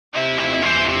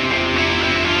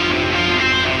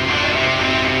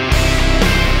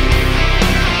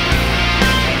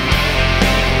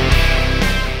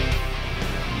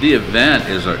The event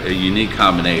is a unique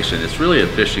combination. It's really a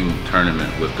fishing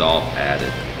tournament with golf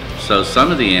added. So some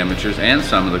of the amateurs and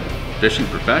some of the fishing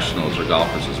professionals are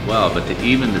golfers as well, but to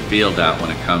even the field out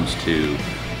when it comes to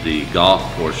the golf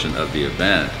portion of the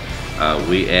event,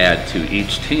 we add to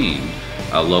each team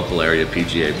a local area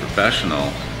PGA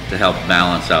professional to help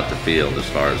balance out the field as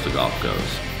far as the golf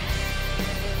goes.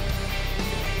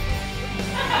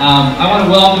 I want to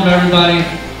welcome everybody.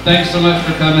 Thanks so much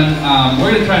for coming.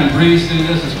 We're going to try and breeze through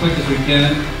this as quick as we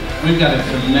can. We've got a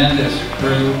tremendous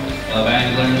crew of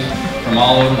anglers from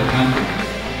all over the country.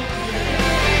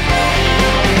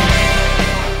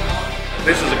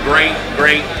 This is a great,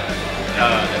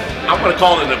 I want to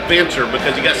call it an adventure,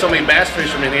 because you got so many bass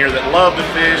fishermen here that love to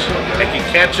fish and can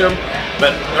catch them,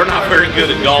 but they're not very good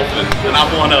at golfing, and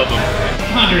I'm one of them.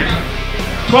 $100,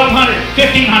 $1,200,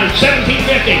 $1,500,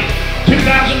 $1,750.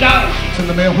 $2,000. It's in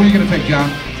the mail. Who are you going to take, John?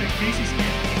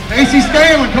 Casey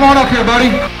Scanlon, come on up here, buddy.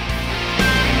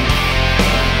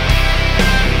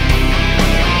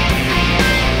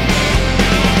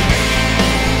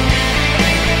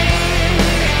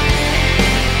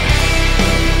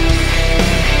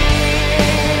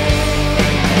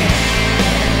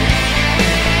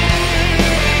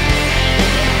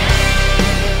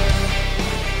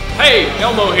 Hey,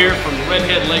 Elmo here from the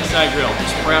Redhead Lakeside Grill.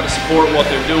 Just proud to support what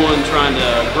they're doing, trying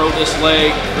to grow this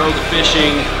lake, grow the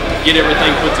fishing, get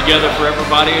everything put together for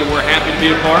everybody, and we're happy to be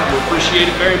a part. We appreciate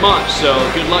it very much. So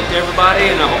good luck to everybody,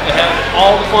 and I hope they have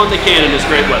all the fun they can in this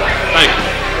great weather. Thank you.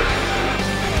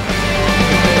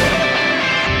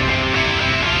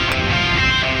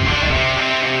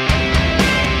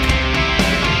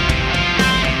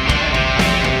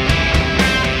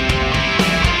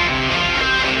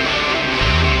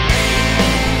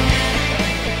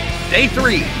 Day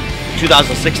 3,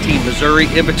 2016 Missouri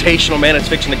Invitational. Man, it's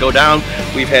fixing to go down.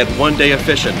 We've had 1 day of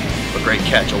fishing. A great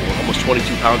catch, over almost 22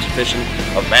 pounds of fishing.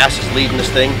 A bass is leading this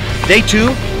thing. Day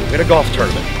 2, we had a golf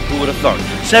tournament. Who would have thought?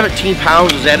 17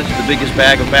 pounds was added to the biggest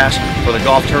bag of bass for the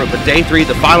golf tournament. But day 3,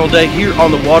 the final day here on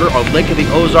the water on Lake of the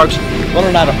Ozarks,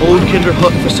 running out of Old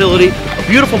Kinderhook facility. A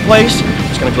beautiful place.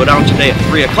 It's going to go down today at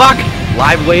 3 o'clock.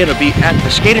 Live weigh-in will be at the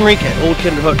skating rink at Old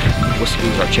Kinderhook.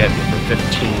 Who's our champion for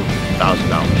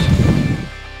 $15,000.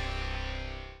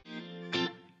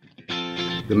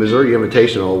 The Missouri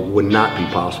Invitational would not be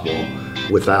possible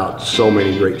without so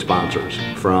many great sponsors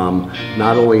from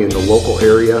not only in the local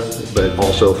area, but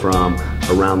also from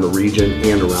around the region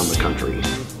and around the country.